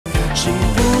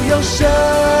有声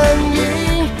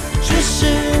音，只是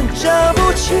找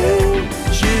不清，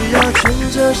需要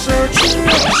牵着手去用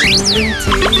心聆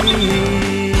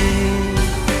听。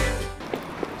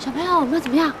小朋友，有没有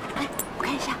怎么样？来，我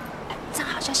看一下，站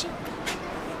好，小心。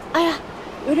哎呀，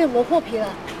有点磨破皮了，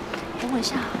等我一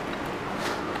下。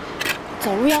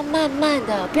走路要慢慢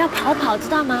的，不要跑，知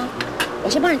道吗？我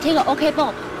先帮你贴个 OK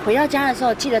绷，回到家的时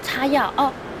候记得擦药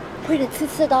哦，会有点刺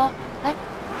刺的哦。来，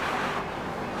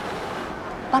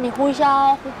帮你呼一下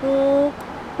哦，呼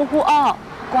哦，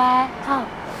乖，好。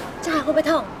这样还会不会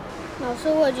痛？老师，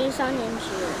我已经3年级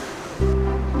了。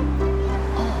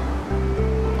哦，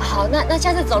好，那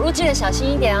下次走路记得小心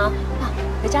一点哦。好，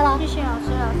回家喽。谢谢老师，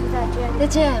老师再见。再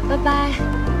见，拜拜。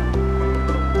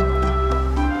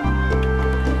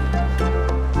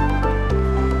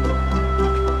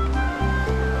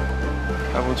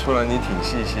看不出来你挺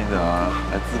细心的啊，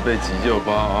还自备急救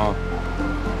包啊。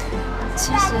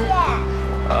其实，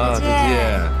姐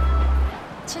姐，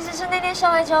其实是那天校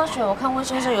外教学，我看温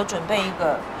先生有准备一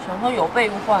个，想说有备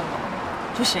无患嘛，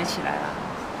就写起来了。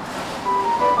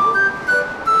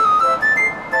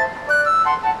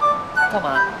干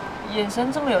嘛？眼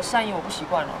神这么有善意，我不习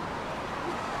惯了。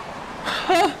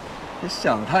你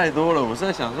想太多了，我是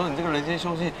在想说，你这个人先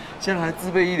凶性，现在还自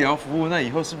备医疗服务，那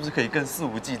以后是不是可以更肆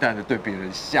无忌惮的对别人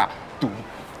下毒？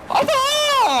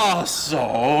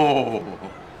手。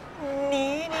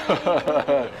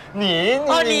你，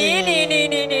温蒂，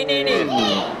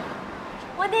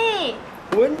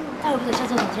待会不得下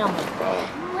车请这样吗？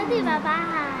温蒂爸爸好。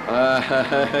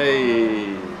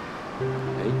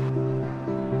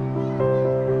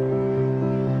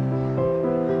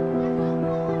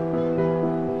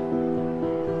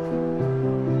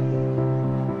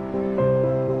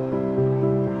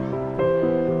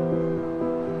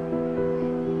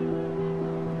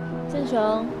郑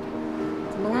雄，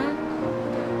怎么啦？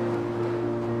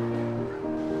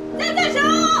郑雄！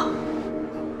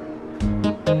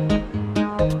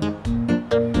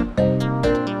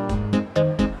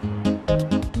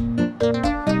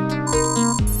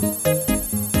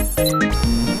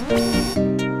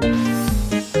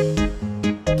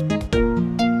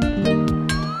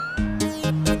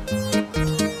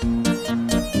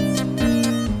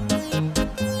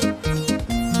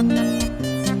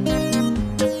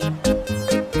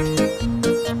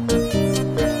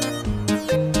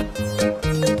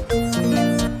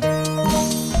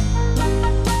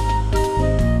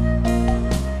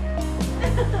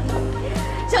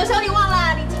小熊，你忘了，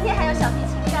你今天还有小提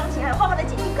琴、钢琴，还有画画的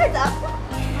检定，快走！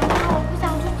我不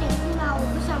想去检定了，我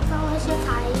不想上那些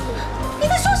才艺。你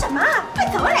在说什么？快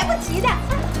走啊，来不及的。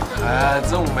哎，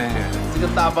这么美，这个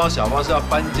大包小包是要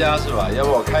搬家是吧？要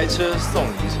不我开车送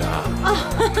你一下？哦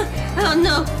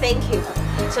，no thank you。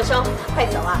小熊，快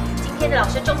走啊！今天的老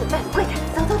师中午饭很贵的，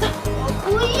走。我不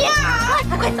要！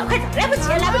快走，来不及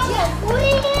了。我不要！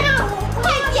快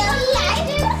点来！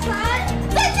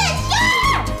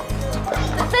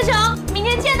郑雄，明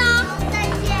天见哦。再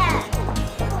见。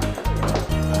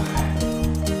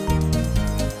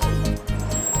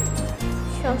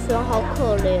小熊好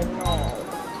可怜哦。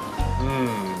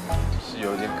是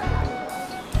有点可怜。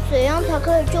怎样才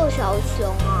可以救小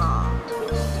熊啊？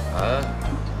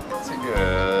这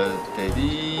个得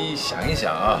你想一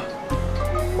想啊。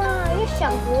妈，要想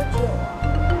多久啊？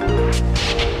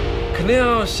肯定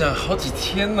要想好几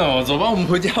天哦。走吧，我们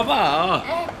回家吧啊。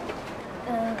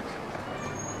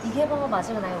你可以帮我把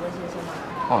这个拿给温先生吗？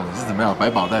哦，你是怎么样？百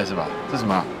宝袋是吧？这什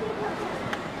么？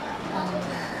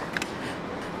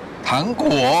糖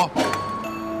果。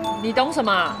你懂什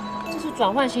么？这是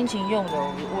转换心情用的，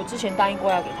我之前答应过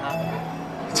要给他的。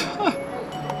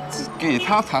给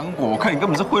他糖果，我看你根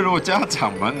本是贿赂家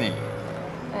长吧你？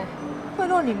哎，贿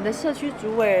赂你们的社区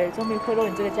主委，总比贿赂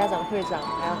你这个家长会长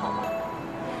还要好吧？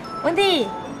温蒂，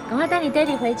赶快带你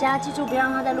daddy 回家，记住不要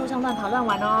让他在路上乱跑乱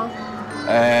玩哦。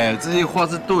哎，这些话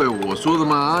是对我说的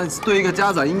吗？是对一个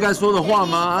家长应该说的话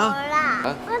吗？好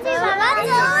啦，温蒂爸爸走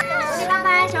了。daddy 拜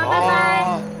拜，小拜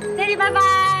拜 ，daddy 拜拜。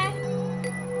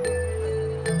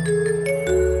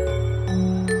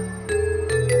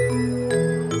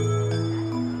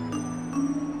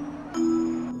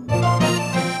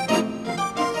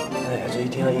哎呀，这一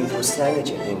天要应付3个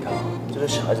检定考，这对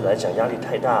小孩子来讲压力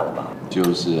太大了吧？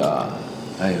就是啊。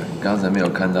哎呦，你刚才没有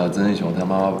看到曾英雄他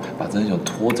妈妈把曾英雄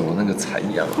拖走的那个残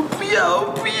样？不要，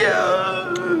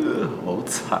好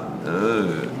惨的。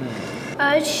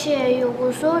而且有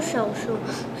的时候小熊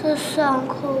在上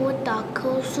课会打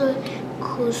瞌睡，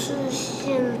可是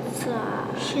现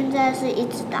在是一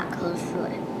直打瞌睡。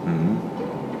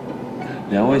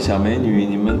2位小美女，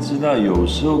你们知道有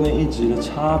时候跟一直的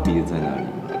差别在哪里吗？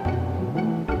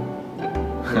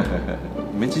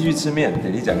们继续吃面，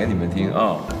等你讲给你们听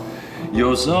啊。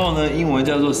有时候呢，英文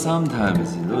叫做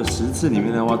sometimes， 如果10次里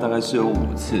面的话，大概是有5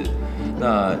次。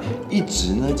那一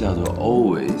直呢叫做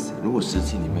always， 如果10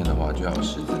次里面的话，就要有10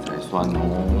次才算哦。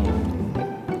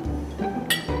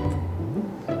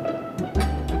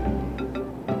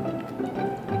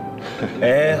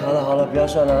哎，好了好了，不要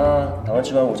算了啊！赶快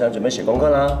吃完午餐，准备写功课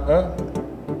啦，啊！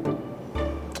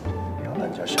不要乱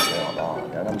叫小朋友好不好？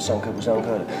等下他们上课不上课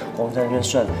的，光在那边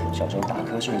算小熊打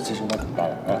瞌睡的次数，那怎么办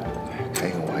啊？开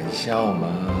个玩笑嘛。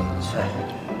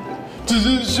这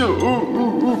是小，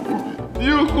你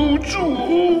要 hold 住哦。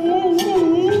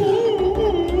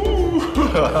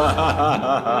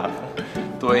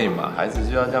对嘛，孩子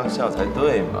就要这样笑才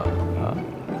对嘛，啊。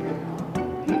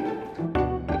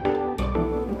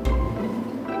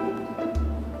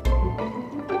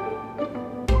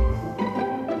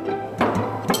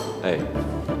哎，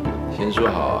先说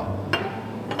好啊，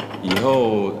以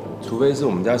后除非是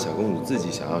我们家小公主自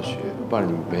己想要学，不然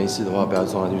你没事的话，不要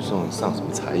送她去上什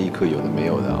么才艺课，有的没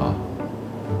有的啊。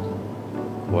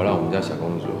我要让我们家小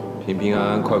公主平平安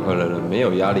安、快快乐乐，没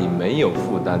有压力、没有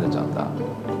负担的长大，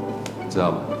知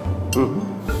道吗？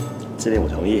这点我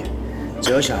同意。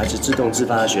只有小孩子自动自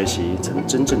发的学习，才能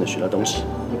真正的学到东西。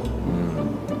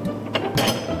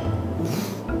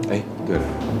哎，对了。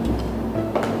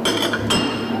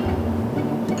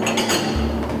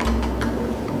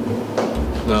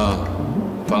那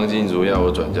方金主要我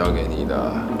转交给你的。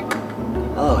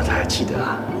哦，他还记得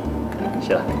啊。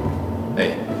谢了。哎，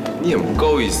你很不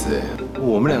够意思哎。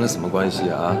我们两个什么关系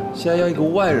啊？现在要一个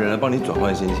外人来帮你转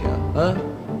换心情啊？啊？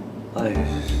哎，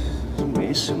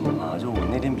没什么嘛，就我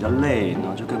那天比较累，然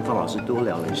后就跟方老师多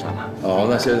聊了一下嘛。哦，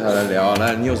那现在才来聊啊！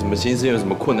来，你有什么心事？有什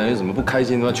么困难？有什么不开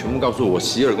心的话，全部告诉我，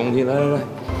洗耳恭听。来来来，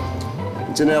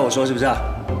你真的要我说是不是啊？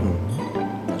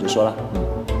那就说了。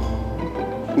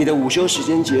你的午休时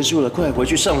间结束了，快回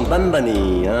去上班吧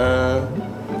你啊！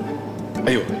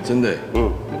哎呦，真的。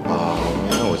好，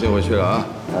那我先回去了啊。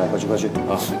来，快去快去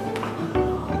啊！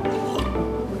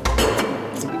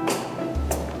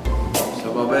小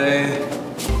宝贝，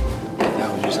等下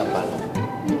回去上班了，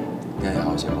你要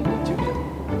好好写功课，记不记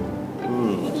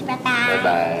得？拜拜。拜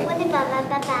拜。我的爸爸，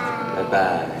拜拜。拜拜。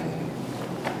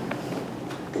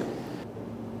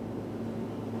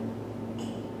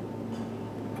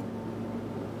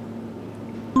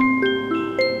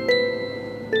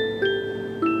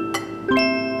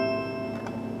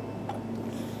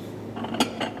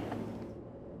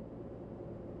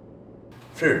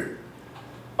是，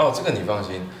哦，这个你放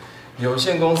心，有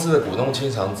限公司的股东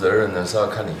清偿责任呢是要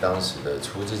看你当时的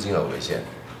出资金额为限。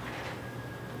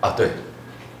啊，对，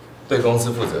对公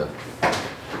司负责。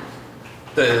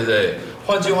对，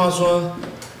换句话说，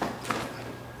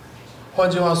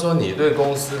你对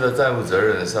公司的债务责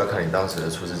任是要看你当时的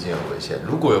出资金额为限。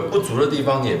如果有不足的地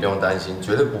方，你也不用担心，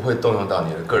绝对不会动用到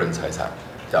你的个人财产，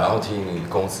然后替你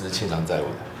公司清偿债务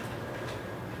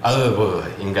的。啊，不，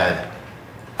应该的。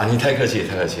啊，你太客气了，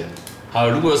太客气了。好，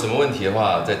如果有什么问题的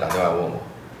话，再打电话问我。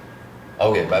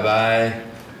OK， 拜拜。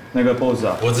那个 boss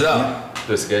啊，我知道，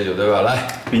对 schedule 对吧？来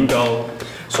，bingo。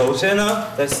首先呢，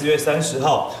在4月30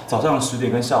号早上10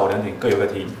点跟下午2点各有个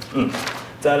题，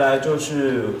再来就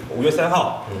是5月3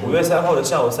号，5月3号的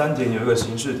下午3点有一个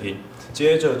刑事题，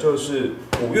接着就是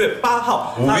5月8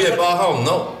号。5月8号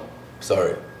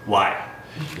 ，No，Sorry，Why？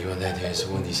 因为那天是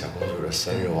温迪小公主的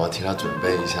生日，我要替她准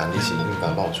备一下，你请英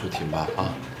凡帮我出题吧，啊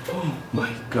 ！Oh my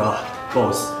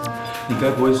God，boss， 你该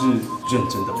不会是认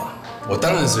真的吧？我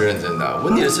当然是认真的，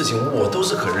温迪的事情我都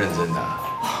是很认真的。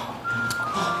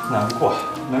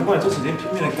难怪这几天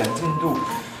拼命的赶进度，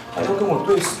还要跟我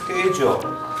对 schedule，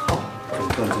 总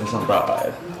算真相大白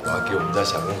了。我要给我们家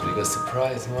小公主一个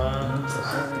surprise 吗？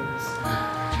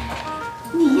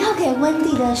你要给温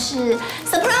蒂的是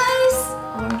surprise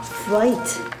or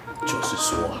fright？ 就是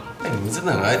说啊，哎，你们真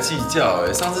的很爱计较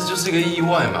哎，上次就是一个意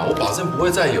外嘛，我保证不会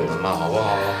再有了嘛，好不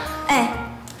好？哎，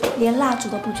连蜡烛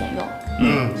都不准用。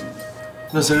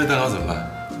那生日蛋糕怎么办？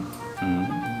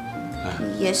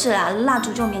也是啦，蜡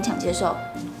烛就勉强接受。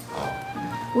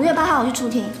5月8号我去出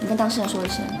庭，你跟当事人说一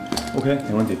声。OK，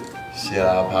 没问题。谢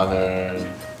啦 ，partner。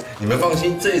你们放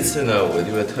心，这一次呢，我一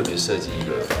定会特别设计一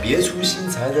个别出心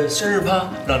裁的生日趴，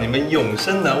让你们永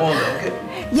生难忘的。OK。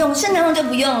永生难忘就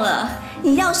不用了。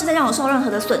你要是再让我受任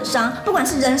何的损伤，不管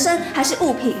是人身还是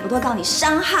物品，我都会告你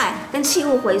伤害跟器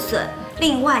物毁损。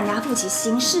另外，你要负起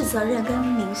刑事责任跟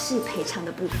民事赔偿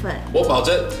的部分。我保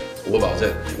证，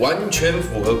完全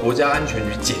符合国家安全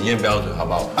局检验标准，好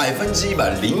不好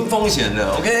？100%零风险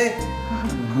的 ，OK？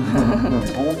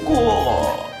 不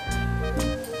过，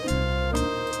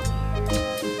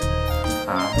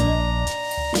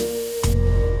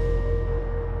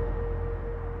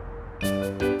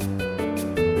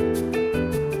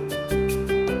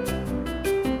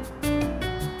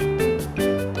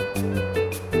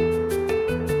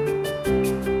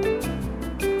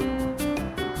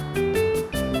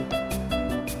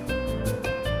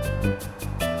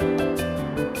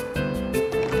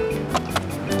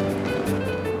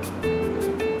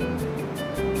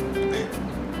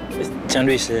江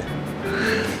律师，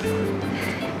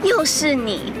又是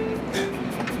你，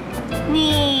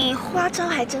你花招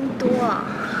还真多啊！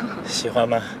喜欢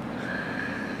吗？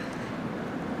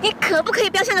你可不可以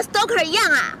不要像个 stalker 一样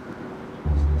啊？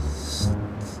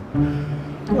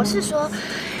我是说，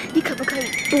你可不可以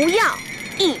不要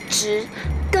一直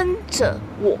跟着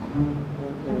我？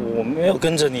我没有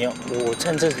跟着你，我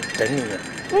站这里等你。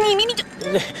你明明就……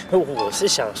我是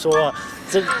想说啊，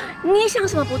这你想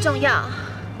什么不重要。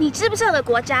你知不知道有个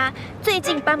国家最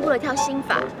近颁布了一条新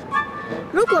法，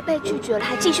如果被拒绝了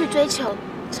还继续追求，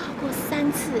超过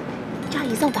3次就要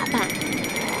移送法办。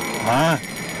啊！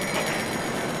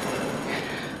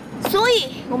所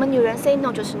以我们女人 say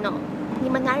no 就是 no， 你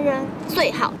们男人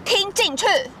最好听进去。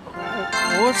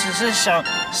我只是想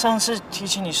上次提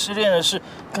起你失恋的事，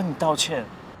跟你道歉。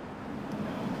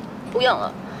不用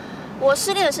了，我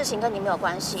失恋的事情跟你没有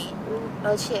关系，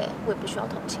而且我也不需要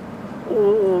同情。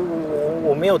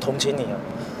我没有同情你啊，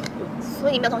所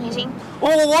以你没有同情心？我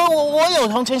有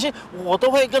同情心，我都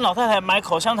会跟老太太买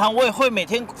口香糖，我也会每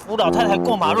天扶老太太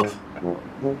过马路。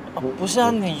不是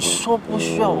啊，你说不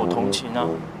需要我同情啊。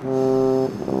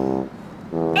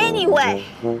Anyway，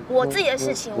 我自己的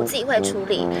事情我自己会处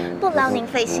理，不劳您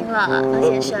费心了，何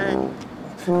先生。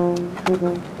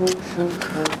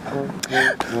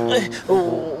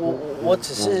我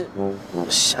只是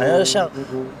想要像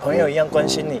朋友一样关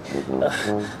心你。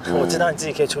我知道你自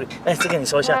己可以处理。这个你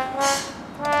收下。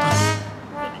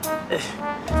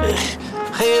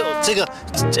还有这个，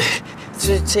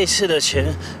这次的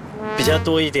钱比较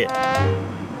多一点。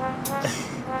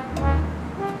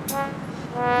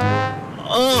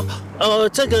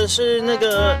这个是那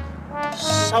个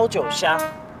烧酒虾。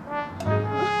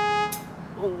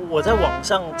我在网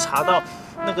上查到，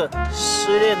那个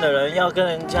失恋的人要跟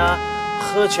人家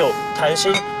喝酒谈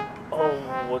心。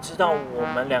我知道我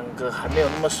们2个还没有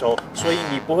那么熟，所以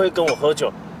你不会跟我喝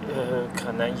酒，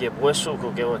可能也不会诉苦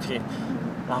给我听，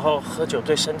然后喝酒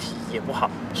对身体也不好，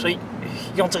所以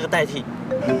用这个代替。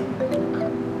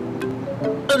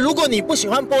如果你不喜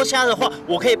欢剥虾的话，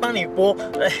我可以帮你剥。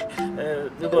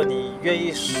如果你愿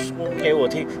意说给我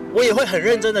听，我也会很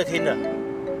认真的听的。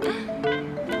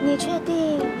你确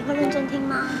定你会认真听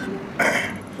吗？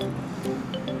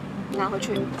拿回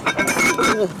去。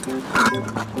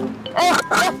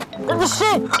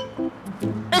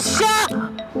虾。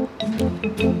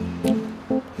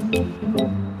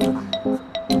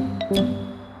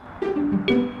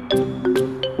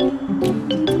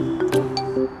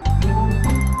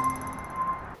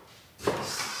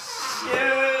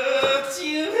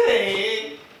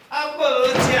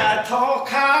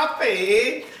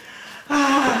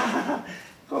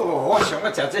我想要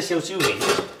吃这烧酒味。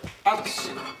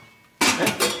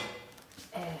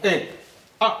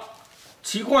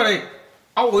奇怪嘞，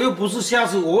我又不是虾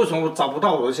子，我为什么找不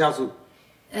到我的虾子？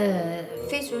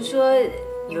飞竹说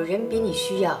有人比你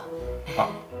需要。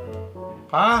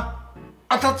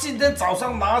他今天早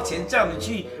上拿钱叫你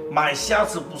去买虾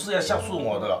子，不是要孝顺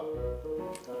我的？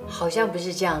好像不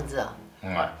是这样子啊。你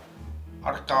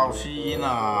搞死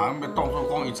啦！要当作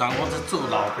讲以前我在做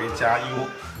老爸加油。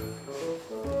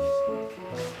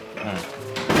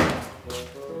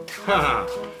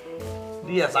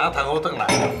你也知影谈好转来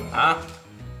啊？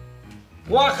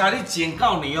我跟你警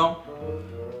告你哦，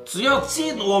只要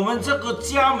进我们这个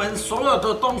家门，所有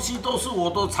的东西都是我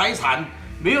的财产，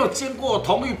没有经过我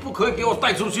同意，不可以给我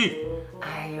带出去。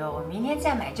哎呦，明天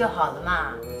再买就好了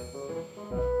嘛。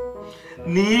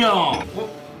你哦，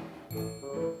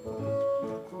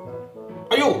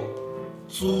哎呦，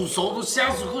煮熟的虾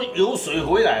子会有水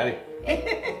回来嘞。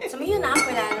怎么又拿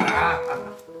回来了？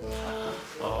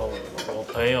我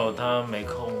朋友他没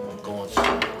空跟我吃。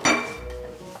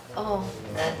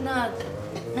那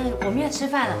我们要吃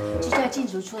饭了，就叫进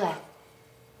厨出来。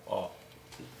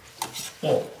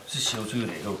这烧酒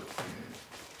来好，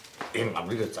烟暗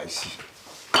你就知死。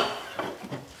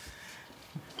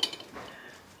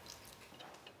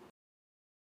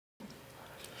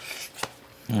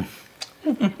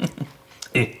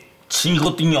青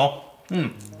好甜哦。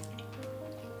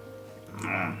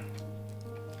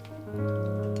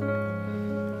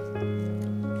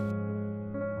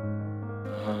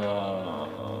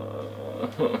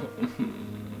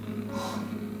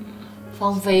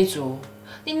方飞竹，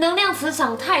你能量磁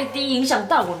场太低，影响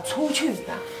到我出去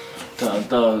啦。他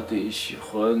到底喜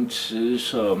欢吃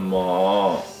什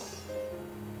么？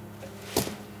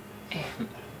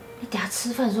你等下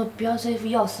吃饭的时候不要这副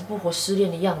要死不活失恋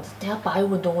的样子，等下爸又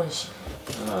问东问西。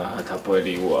他不会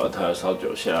理我，他要烧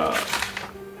酒虾。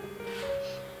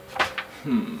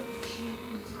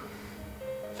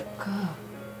哥，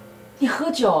你喝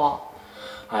酒哦？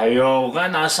哎呦，我刚才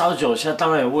拿烧酒虾，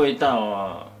当然有味道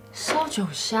啊。烧酒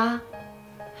虾？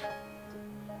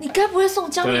你该不会送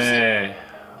江律师？对，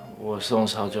我送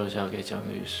烧酒虾给江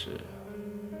律师。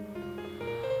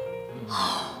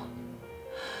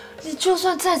你就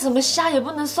算再怎么瞎，也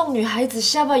不能送女孩子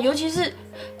虾吧？尤其是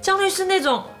江律师那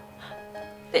种，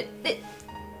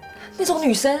那种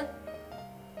女生。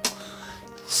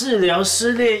治疗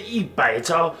失恋100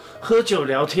招，喝酒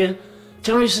聊天。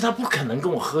江律师他不可能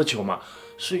跟我喝酒嘛，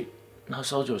所以拿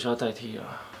烧酒虾代替啊。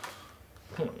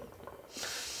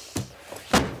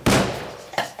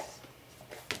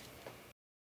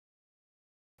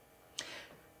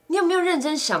你有没有认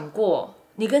真想过，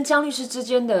你跟江律师之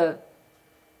间的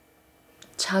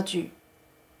差距？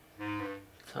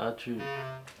差距？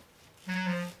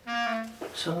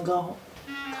身高，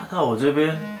他到我这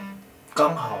边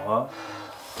刚好啊。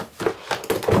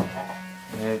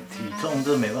体重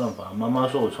这没办法，妈妈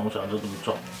说我从小就这么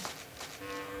壮。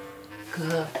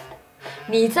哥，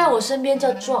你在我身边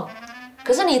叫壮，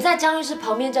可是你在江律师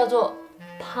旁边叫做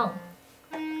胖。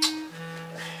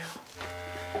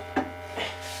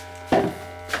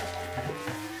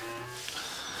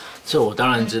这我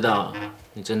当然知道，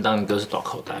你真当你哥是短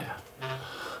口袋啊，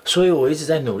所以我一直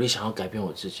在努力想要改变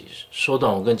我自己，缩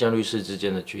短我跟江律师之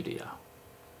间的距离啊。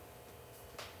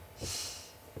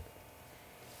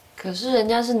可是人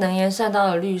家是能言善道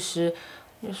的律师，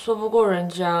你说不过人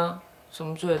家，怎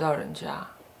么追得到人家？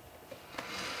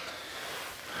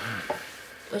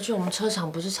而且我们车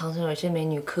厂不是常常有一些美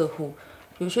女客户，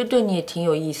有些对你也挺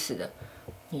有意思的，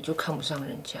你就看不上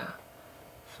人家，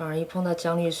反而一碰到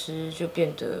江律师就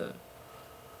变得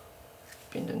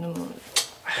那么……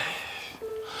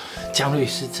江律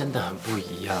师真的很不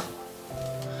一样。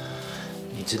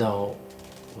你知道，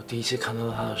我第一次看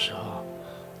到他的时候，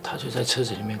他就在车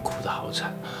子里面哭得好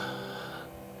惨，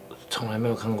从来没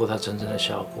有看过他真正的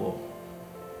笑过，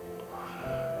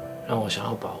让我想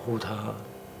要保护他，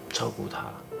照顾他，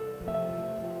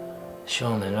希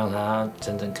望能让他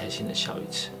真正开心的笑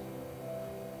一次。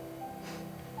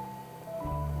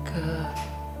哥，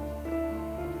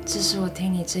这是我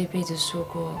听你这一辈子说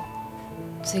过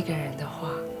最感人的话。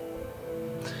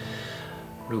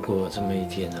如果有这么一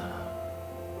天啊，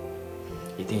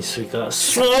一定是个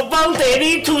索邦得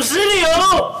利土石流！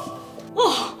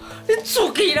哦，你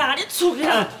出去啦！你出去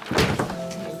啦！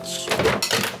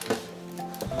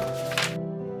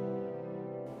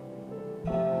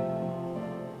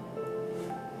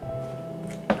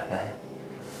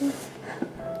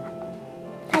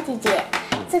大姐姐，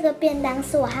这个便当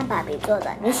是我和爸比做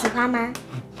的，你喜欢吗？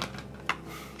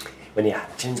维尼啊，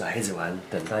今天找黑子玩，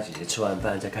等大姐姐吃完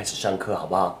饭再开始上课，好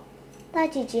不好？大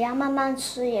姐姐要慢慢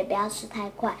吃，也不要吃太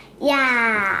快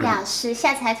呀。要吃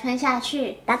下才吞下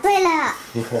去。答对了。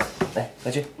来，快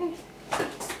去。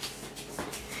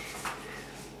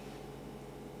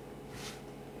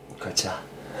快吃啊！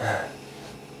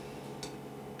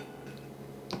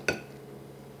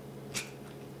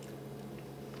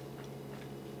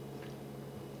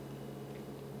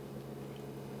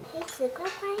黑子乖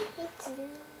乖，黑子。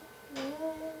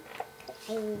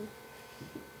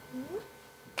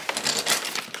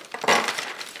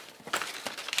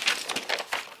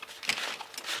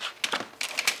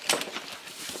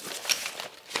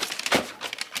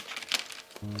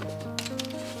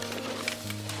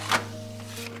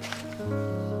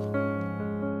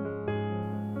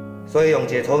所以永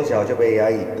杰从小就被压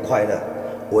抑不快乐，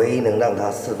唯一能让他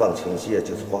释放情绪的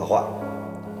就是画画。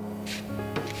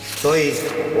所以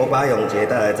我把永杰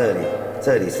带来这里，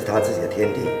这里是他自己的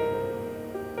天地，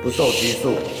不受拘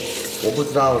束。我不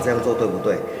知道这样做对不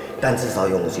对，但至少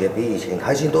永杰比以前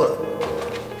开心多了。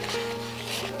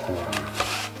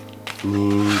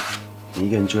你一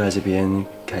个人住在这边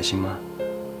开心吗？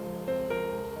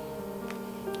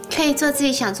可以做自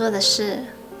己想做的事。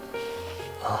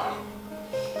啊。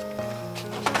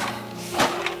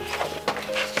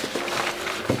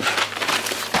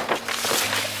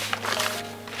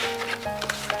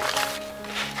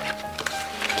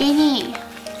给你。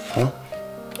啊？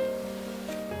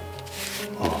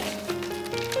哦。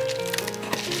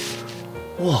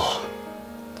哇！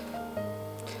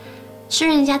是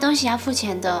人家东西要付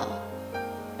钱的。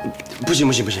不行，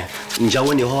你教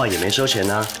温妮画画也没收钱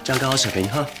啊，这样刚好省给你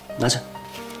哈，拿着。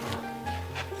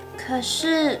可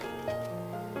是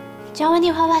教温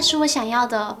妮画画是我想要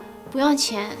的，不用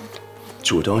钱。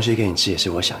煮东西给你吃也是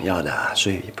我想要的，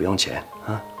所以也不用钱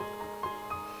啊。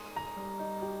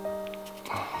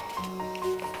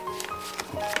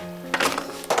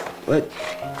喂，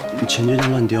你钱就这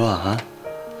样乱丢啊？啊？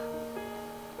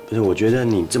不是，我觉得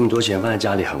你这么多钱放在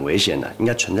家里很危险的，应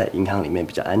该存在银行里面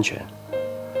比较安全。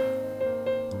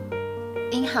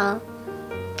银行？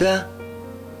对啊。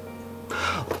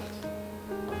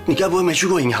你该不会没去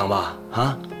过银行吧？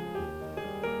啊？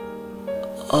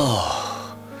哦，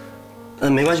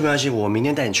没关系没关系，我明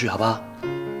天带你去，好不好？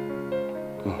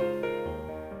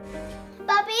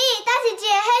爸比，大姐姐，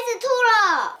黑子吐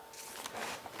了。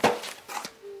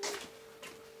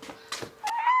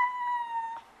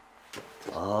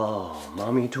哦，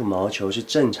猫咪吐毛球是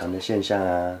正常的现象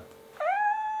啊。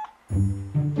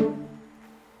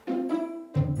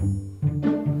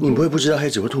你不会不知道黑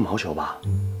子会吐毛球吧？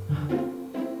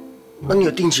那你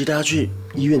有定期带它去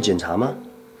医院检查吗？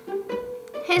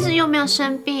黑子又没有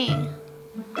生病。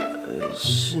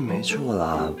是没错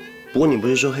啦。不过你不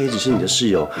是说黑子是你的室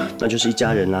友，那就是一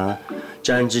家人啦。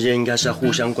家人之间应该是要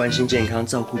互相关心健康，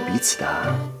照顾彼此的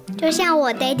啊。就像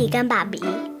我爹地跟爸比。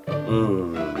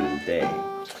对。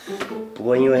不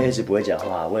过因为黑子不会讲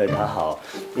话，为了他好，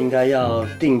应该要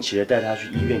定期的带他去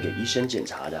医院给医生检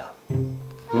查的。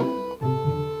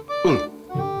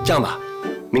这样吧。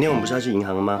明天我们不是要去银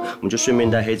行了吗？我们就顺便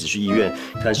带黑子去医院，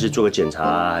看是做个检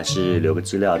查，还是留个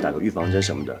资料、打个预防针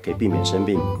什么的，可以避免生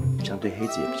病，这样对黑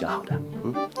子也比较好的。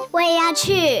我也要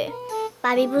去。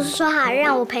爸比不是说好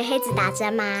让我陪黑子打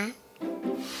针吗？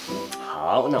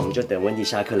好，那我们就等温迪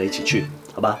下课了一起去，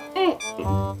好吧？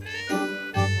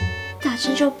打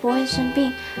针就不会生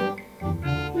病，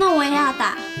那我也要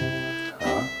打。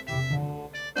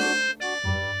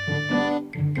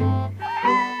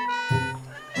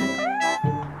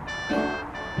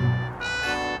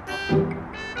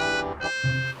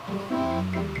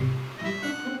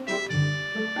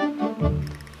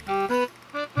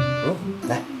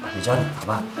教你好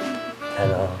吧？看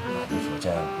哦，把衣服这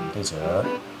样对折，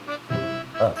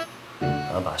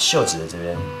然后把袖子的这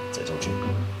边折进去，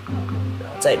然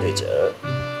后再对折，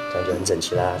这样就很整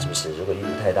齐啦，是不是？如果衣服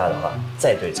太大的话，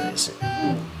再对折也是。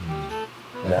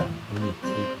对吧？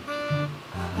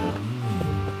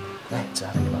来，折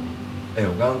好了吗？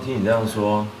我刚刚听你这样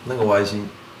说，那个歪心，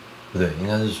不对，应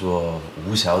该是说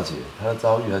吴小姐，她的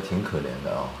遭遇还挺可怜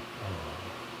的哦。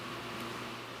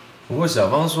不过小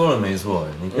芳说了没错，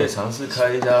你可以尝试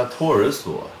开一家托儿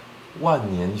所，万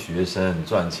年学生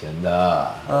赚钱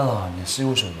的。你的事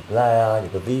务所也不赖啊，有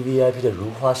个 VVIP 的如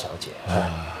花小姐。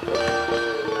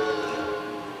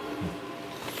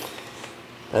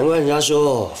难怪人家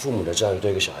说，父母的教育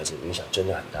对一个小孩子影响真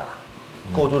的很大，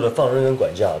过度的放任跟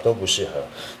管教都不适合，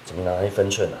怎么拿捏分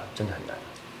寸啊，真的很难。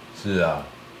是啊，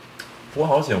不过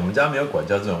好险我们家没有管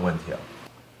教这种问题啊。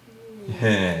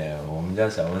我们家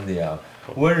小温迪啊。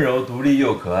温柔、独立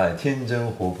又可爱，天真、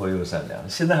活泼又善良，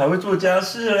现在还会做家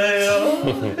事嘞哟！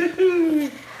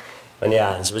温迪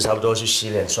啊，你是不是差不多去洗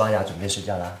脸、刷牙，准备睡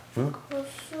觉啦？可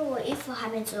是我衣服还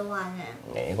没折完呢。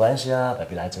没关系啊，爸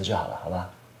比来折就好了，好吧？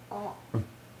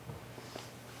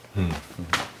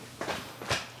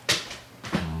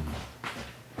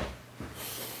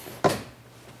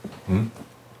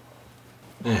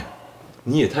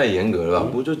你也太严格了吧？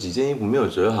不就几件衣服没有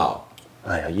折好？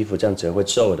哎呀，衣服这样折会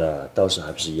皱的，到时候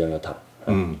还不是一样要烫。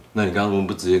那你刚刚怎么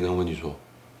不直接跟温迪说？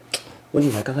温迪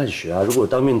才刚开始学啊，如果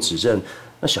当面指正，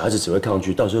那小孩子只会抗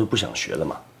拒，到时候不想学了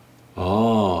嘛。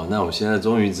那我现在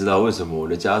终于知道为什么我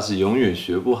的家事永远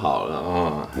学不好了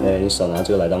啊！你少拿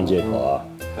这个来当借口啊！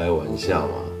开玩笑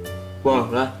嘛。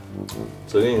光来，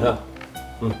折给你看。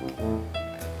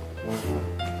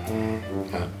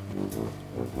看，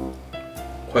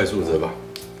快速折吧。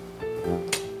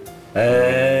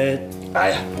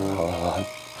哎呀，好，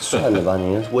算了吧，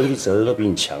你温迪折的都比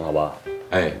你强，好不好？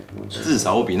至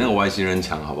少我比那个外星人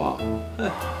强，好不好？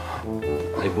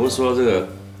不过说到这个，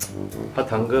他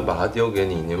堂哥把他丢给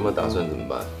你，你有没有打算怎么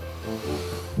办？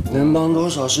能帮多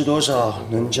少是多少，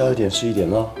能教一点是一点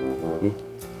咯。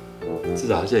至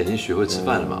少他现在已经学会吃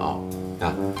饭了嘛，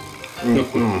看，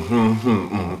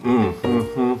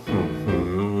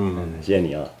谢谢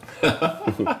你啊。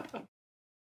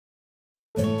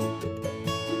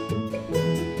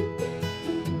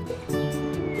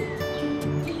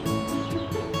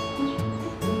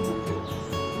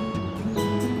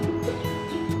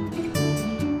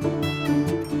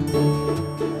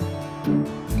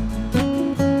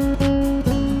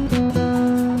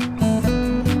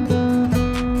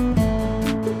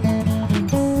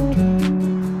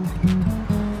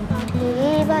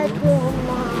拜托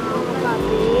嘛，爸比，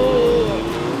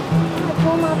拜托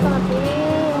嘛，爸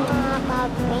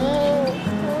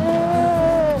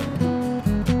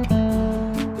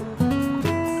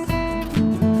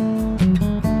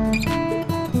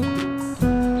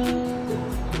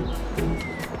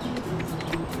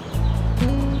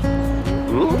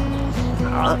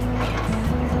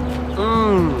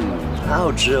好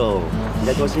好吃哦，你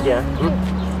再多吃点啊。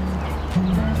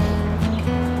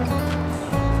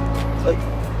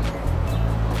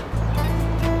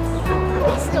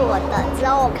是我的，只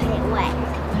有我可以喂。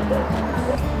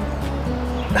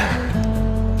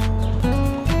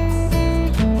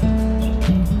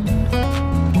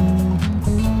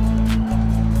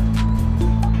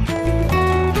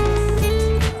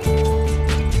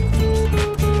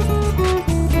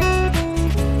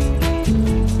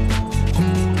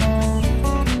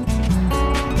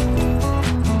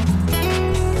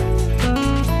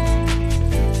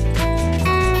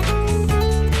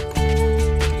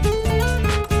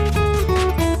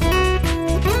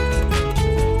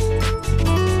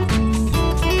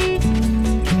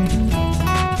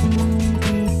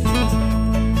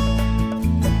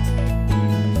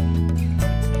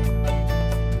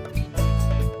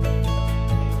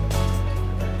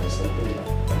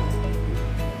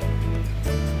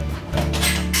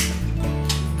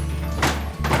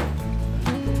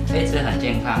黑子很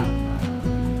健康，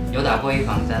有打过预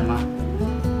防针吗？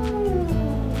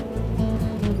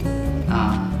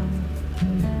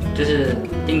就是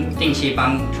定期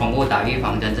帮宠物打预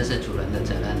防针，这是主人的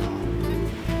责任哦。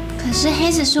可是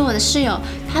黑子是我的室友，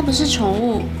它不是宠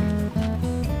物。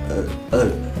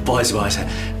不好意思，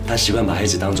他习惯把黑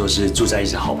子当作是住在一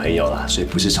起的好朋友啦，所以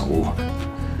不是宠物。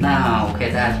那我可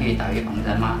以带它去打预防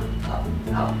针吗？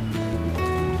好。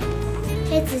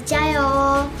黑子加油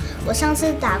哦！我上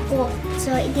次打过，只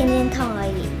有一点点痛而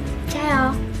已，加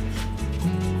油！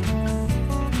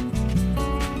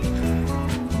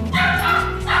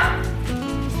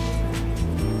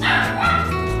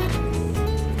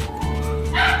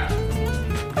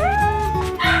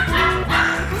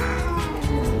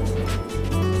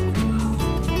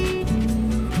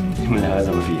你们两个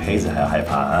怎么比黑子还要害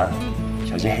怕啊？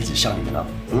小心黑子笑你们了。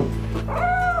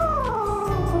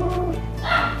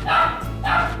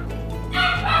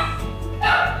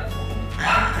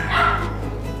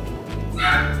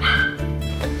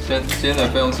今天的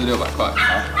费用是600块。好，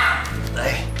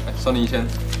来，收你1000。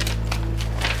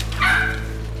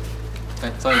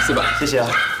哎，收你400。谢谢啊。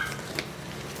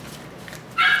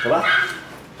走吧。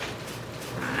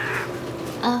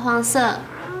黄色。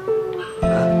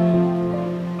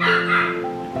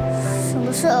什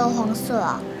么是鹅黄色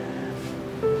啊？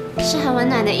是很温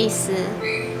暖的意思。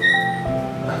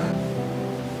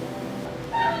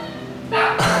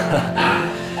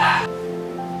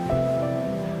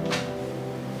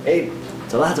哎，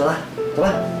走吧。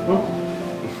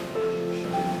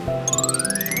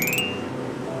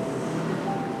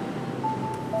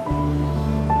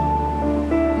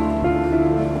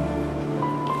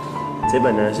这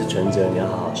本呢是存折，你要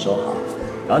好好收好。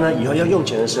然后呢，以后要用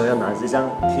钱的时候要拿这张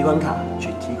提款卡去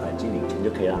提款机领钱就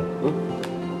可以了。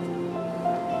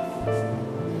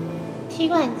提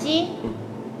款机？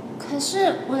可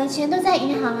是我的钱都在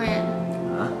银行哎。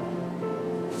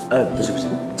不是，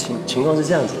情况是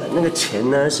这样子的，那个钱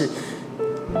呢是，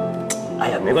哎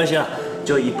呀，没关系啦，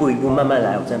就一步一步慢慢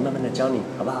来，我再慢慢的教你，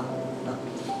好不好？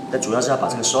但主要是要把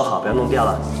这个收好，不要弄掉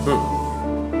了。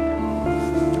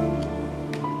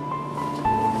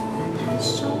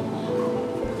收好。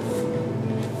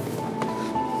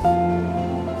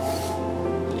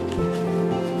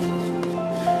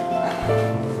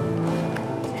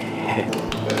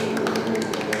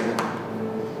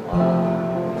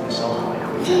收好呀。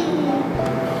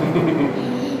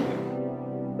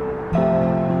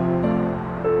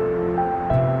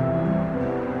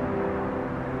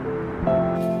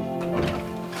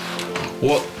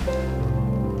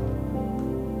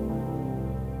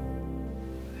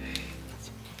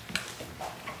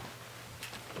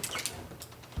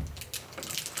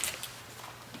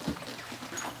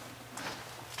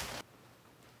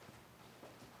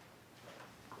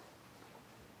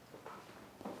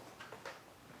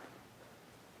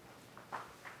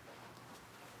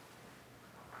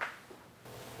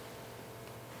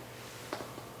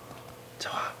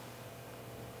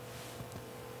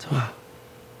怎么？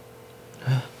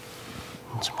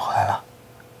你怎么回来了？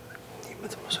你们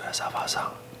怎么睡在沙发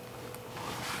上？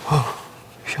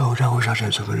下午让我小姐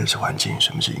做个认识环境，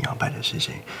什么是银行办的事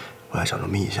情，我来小糯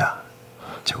蜜一下，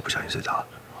结果不小心睡着了。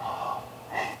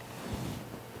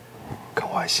跟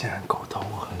外星人沟通，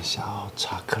我很想要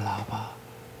查克拉吧？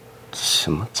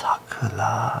什么查克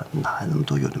拉？哪来那么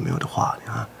多有的没有的话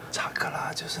啊？查克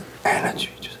拉就是 energy，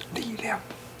 就是力量、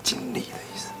精力的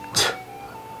意思。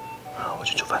我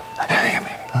去煮饭。没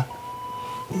啊！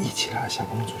你一起来，小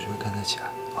公主就会跟着起来，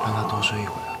让她多睡一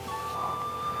会儿。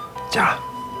这样，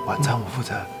晚餐我负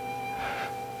责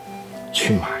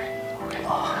去买。OK。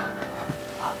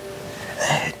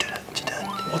哎，对了，记得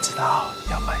我知道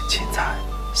要买青菜，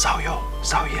少油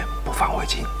少盐，不放味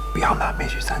精，不要拿美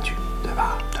曲3句，对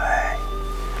吧？对。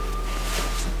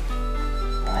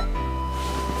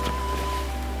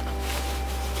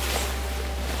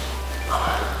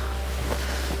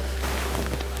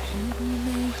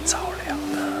着凉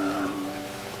了。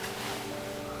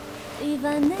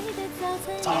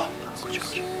走了，过去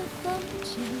过去。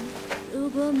如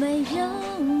果没有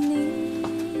你，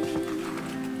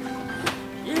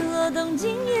日落东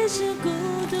京也是孤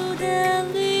独的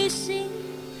旅行。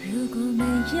如果没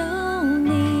有你，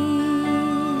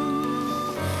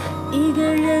一个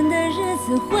人的日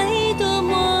子会多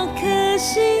么可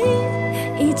惜。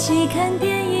一起看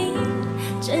电影，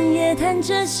整夜谈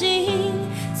着心，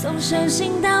从手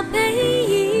心到背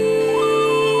影。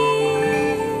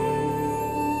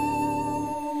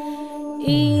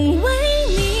因为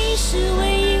你是唯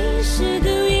一，是独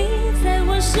一，在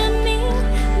我生命。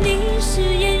你是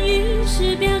言语，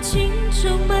是表情，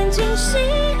充满惊喜。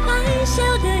爱笑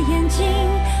的眼睛，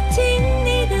听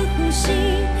你的呼吸，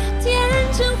天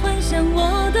真幻想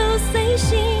我都随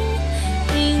心。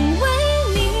因为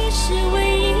你是唯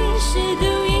一，是独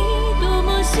一，多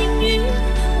么幸运。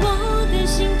我的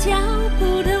心跳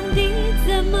扑通地，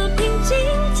怎么平静？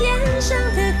天上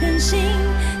的恒星，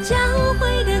交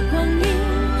汇的光阴，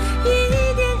一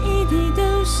点一滴都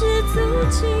是足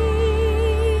迹。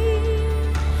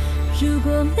如果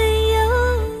没有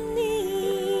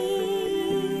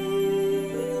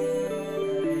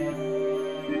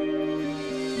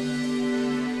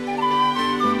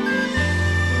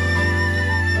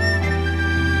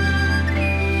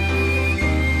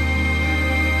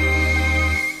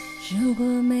如果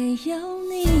没有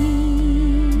你，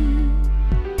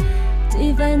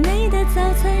蒂凡尼的早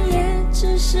餐也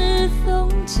只是风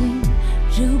景。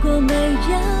如果没有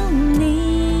你，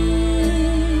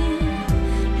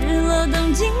日落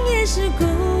东京也是孤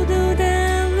独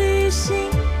的旅行。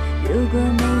如果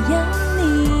没有你，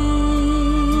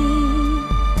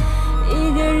一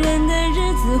个人的日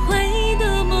子会多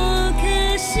么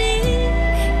可惜。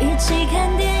一起看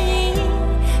电影，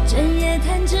整夜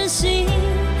谈着心，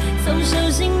从手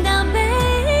心到背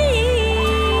影。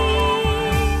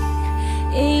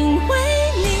因为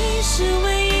你是唯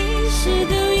一，是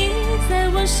独一，在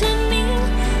我生命。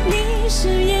你是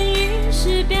言语，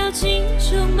是表情，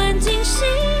充满惊喜。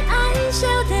爱笑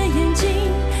的眼睛，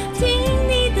听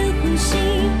你的呼吸，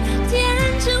天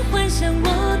真幻想我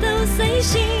都随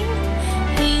心。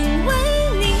因为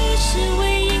你是唯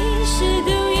一，是独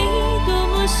一，多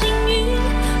么幸运。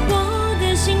我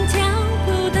的心跳扑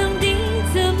通地，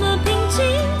怎么平静？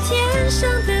天上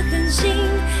的恒星，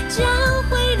交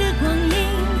汇的光阴，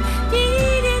一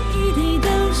点一滴都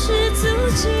是足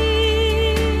迹。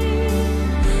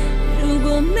如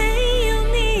果没有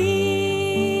你，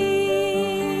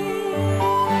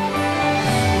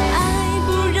爱不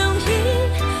容易，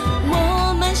我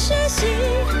们学习，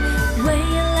未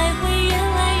来会越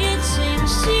来越清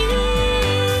晰。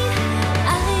爱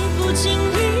不经意，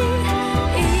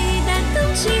一旦动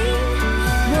情，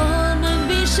我们比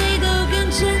谁都更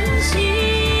珍惜。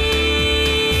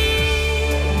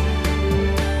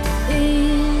因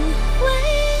为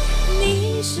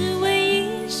你是唯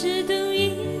一，是独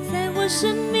一，在我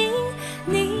生命。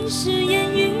你是言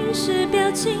语，是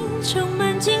表情，充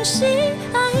满惊喜。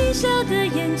爱笑的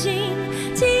眼睛，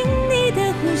听你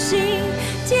的呼吸，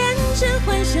天真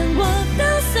幻想我都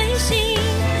随心。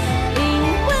因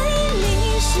为你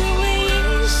是唯一，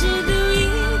是独一，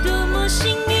多么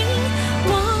幸运。我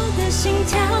的心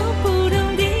跳扑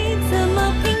通地，怎么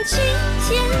平静？天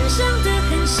上的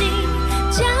恒星，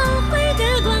交汇的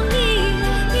光阴，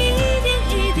一点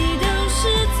一滴都是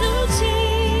足迹。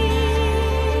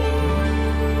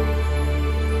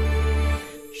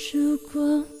如果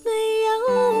没有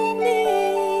你，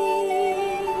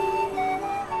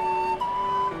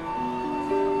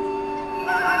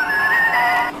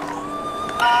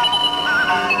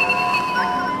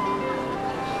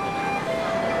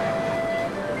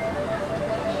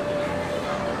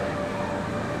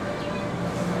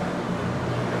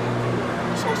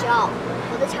小熊，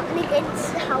我的巧克力给你吃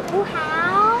好不好？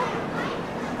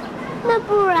那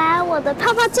不然我的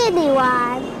泡泡借你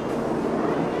玩。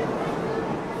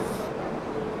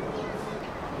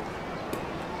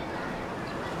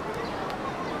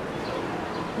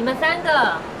你们3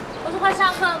个不是快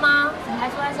上课吗？怎么还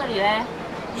坐在这里嘞？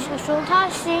小熊他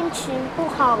心情不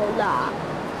好啦，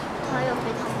他又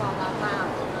被他妈妈骂了。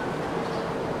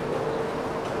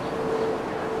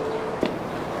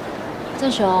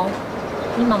正雄，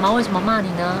你妈妈为什么骂你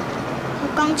呢？他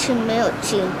钢琴没有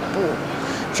进步，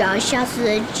只要下次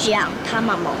再讲，他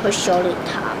妈妈会修理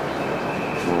他。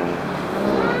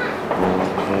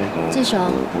志雄，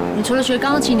你除了学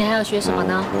钢琴，你还有学什么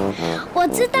呢？我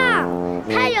知道，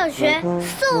他有学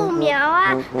素描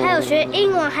啊，还有学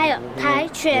英文，还有跆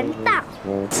拳道。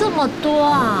这么多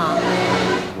啊！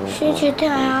星期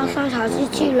天还要上小机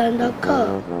器人的课。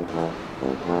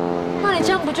那你这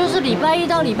样不就是礼拜一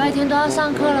到礼拜天都要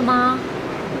上课了吗？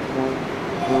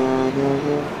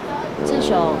志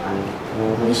雄，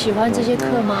你喜欢这些课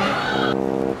吗？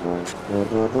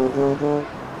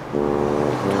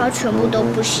他全部都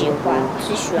不喜欢，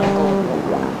只喜欢跟我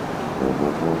玩。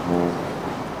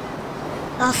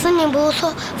老师，你不是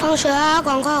说放学要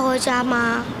赶快回家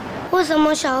吗？为什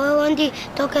么小薇、温蒂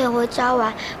都可以回家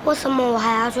玩，为什么我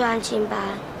还要去安亲班？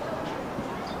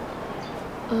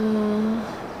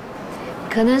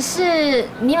可能是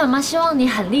你妈妈希望你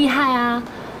很厉害啊，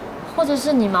或者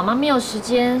是你妈妈没有时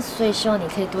间，所以希望你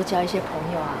可以多交一些朋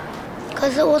友啊。可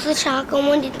是我是想要跟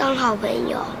温蒂当好朋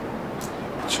友。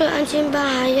去安亲班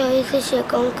还有一次写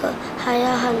功课，还有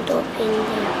很多评量。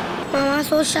妈妈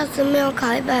说下次没有考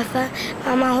100分，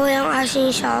妈妈会用爱心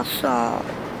小手。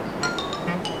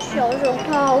小手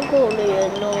他好可怜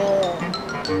哦。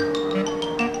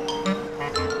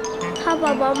他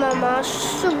爸爸妈妈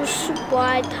是不是不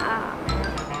爱他？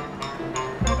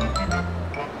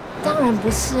当然不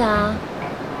是啊，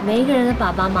每一个人的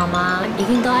爸爸妈妈一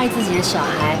定都爱自己的小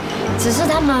孩，只是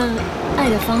他们爱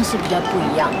的方式比较不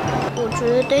一样。我觉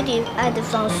得爹地爱的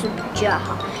方式比较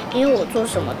好，因为我做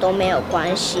什么都没有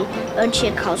关系，而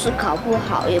且考试考不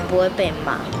好也不会被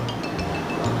骂。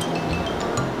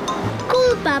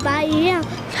跟爸爸一样，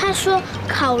他说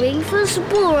考0分是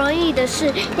不容易的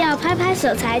事，要拍拍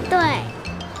手才对。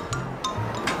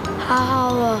好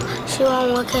好哦，希望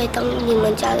我可以当你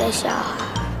们家的小孩。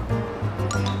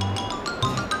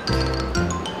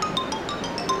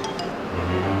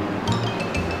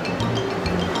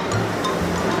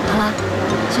好啦，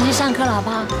先去上课了，好不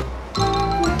好？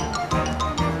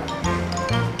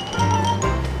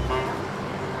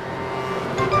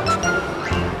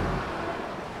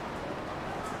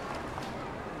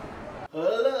何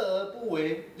乐而不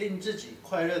为？令自己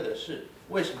快乐的事，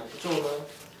为什么不做呢？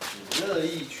只乐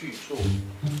意去做。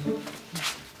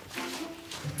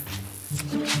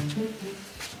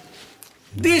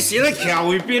你是咧徛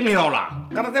为冰晓啦，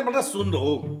敢若在帮咱巡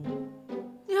逻。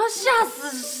你要吓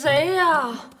死谁呀？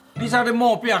你才咧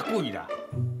冒壁鬼啦！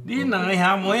你两个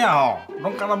兄妹啊吼，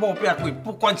拢敢若冒壁鬼，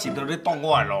不管是都咧挡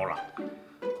我的路啦。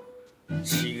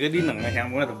饲个你两个兄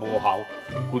妹都无效，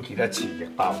规气咧饲热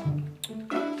包。水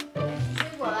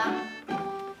果啦！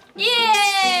耶！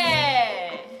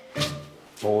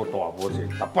无大无小，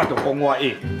逐摆都讲我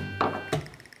耶。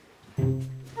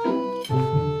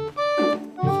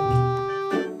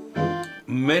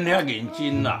唔免遐认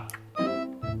真啦，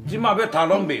即马要读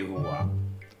拢袂赴啊！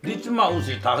你即马有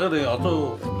是读迄个叫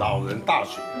做老人大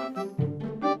学啊。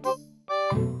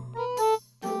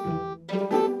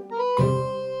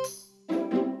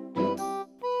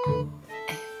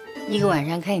一个晚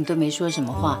上看你都没说什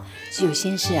么话，是有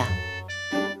心事啊？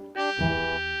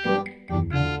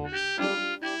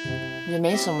也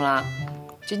没什么啦，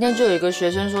今天就有一个学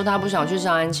生说他不想去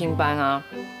上安亲班啊，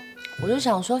我就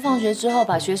想说放学之后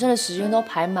把学生的时间都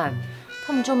排满，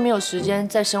他们就没有时间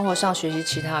在生活上学习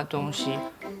其他的东西，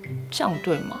这样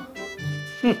对吗？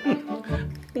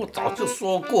我早就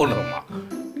说过了嘛，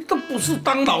你都不是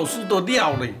当老师的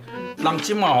料嘞，人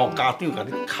即马吼家长甲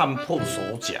你看破手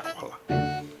脚啦，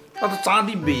啊都知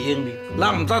你袂用哩，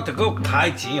人唔知得搁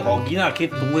开钱，互囡仔去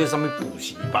读迄什么补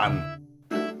习班。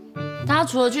他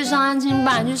除了去上安亲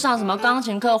班，去上什么钢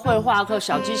琴课、绘画课、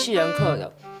小机器人课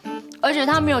的，而且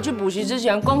他没有去补习之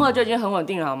前，功课就已经很稳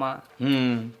定了，好吗？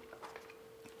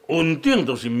稳定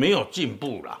就是没有进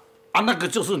步啦，啊，那个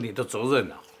就是你的责任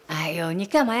啦。哎呦，你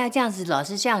干嘛要这样子？老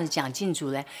师这样子讲静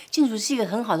竹嘞？静竹是一个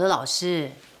很好的老师，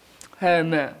嘿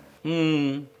妹。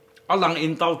啊，人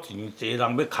因兜钱侪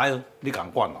人要开，你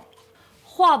敢管哦？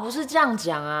话不是这样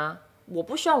讲啊，我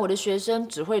不希望我的学生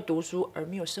只会读书而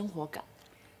没有生活感。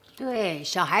对，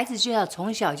小孩子就要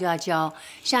从小就要教，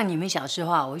像你们小时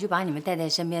候啊，我就把你们带在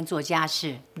身边做家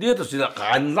事。你就是来给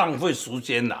人浪费时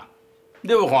间啦！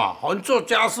你有看，互因做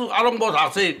家事啊，拢无读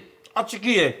书，啊，这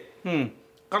个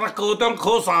敢若高中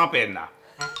考3遍啦。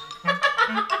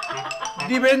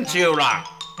你免笑啦！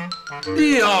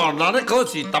你哦，若咧考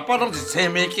试，逐摆拢是青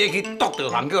眉鸡去剁着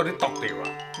人，叫你剁着啦。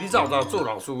你怎有知做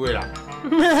老师的啦？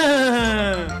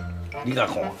你甲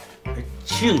看，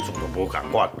庆祝都无共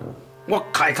款。我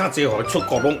开较济，互伊出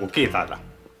国拢有价值啦。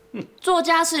做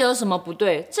家事有什么不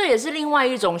对？这也是另外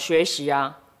一种学习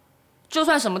啊。就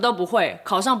算什么都不会，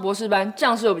考上博士班，这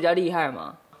样是有比较厉害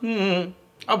吗？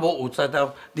啊无有才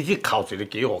到你去考一个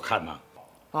给我看啊。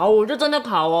好，我就真的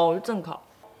考哦，我就正考。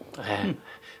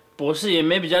博士也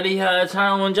没比较厉害，常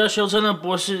常我们家修车那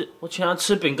博士，我请他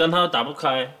吃饼干，他都打不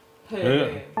开。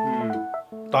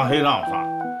但迄哪有啥？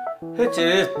迄一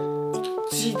个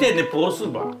机电的博士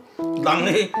吧，人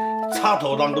迄插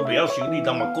头人都袂晓修理，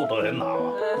但嘛过得很好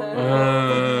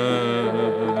啊。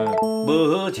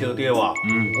无好笑对吧？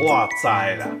我知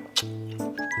啦。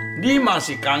你嘛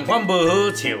是同款无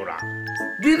好笑啦。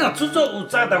你若做有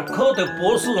才调考到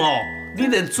博士吼，你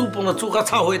连煮饭都煮到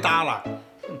臭火焦啦。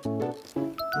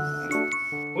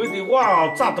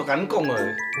我早就甲你讲了，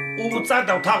有才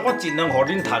调读我尽量互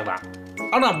恁读啦。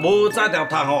啊，若无才调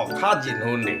读吼，较认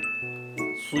份咧。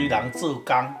随人做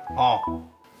工哦。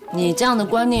你这样的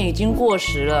观念已经过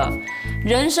时了。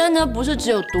人生呢，不是只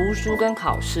有读书跟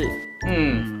考试。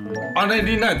安尼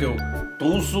你哪就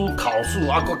读书考试，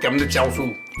啊，搁兼咧教书？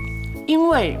因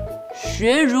为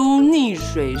学如逆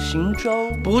水行舟，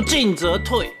不进则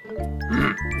退。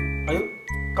哎呦，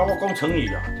甲我讲成语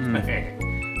啊！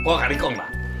我甲你讲啦，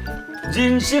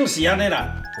人生是安尼啦，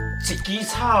一枝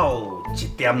草，一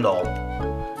点露。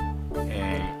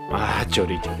就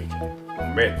你，唔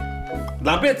免，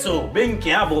若要做，免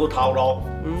行无头路。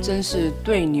真是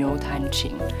对牛弹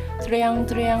琴，这样。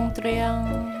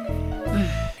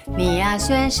你呀，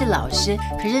虽然是老师，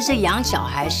可是这养小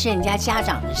孩是人家家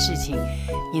长的事情，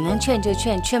你能劝就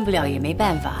劝，劝不了也没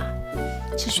办法。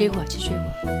吃水果。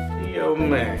有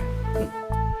咩？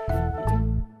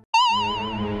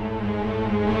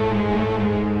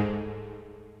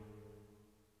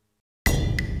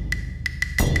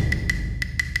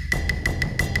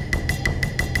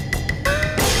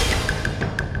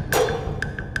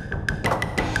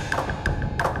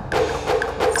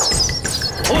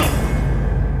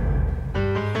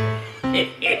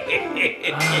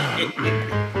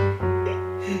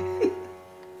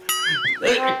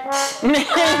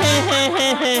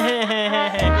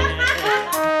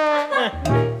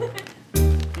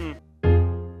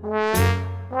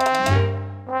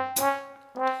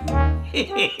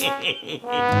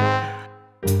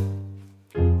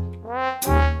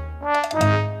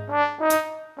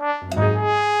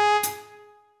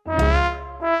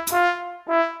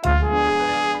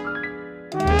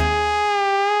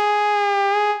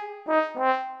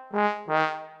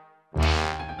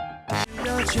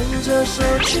要牵着手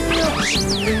去用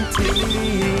心聆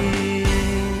听。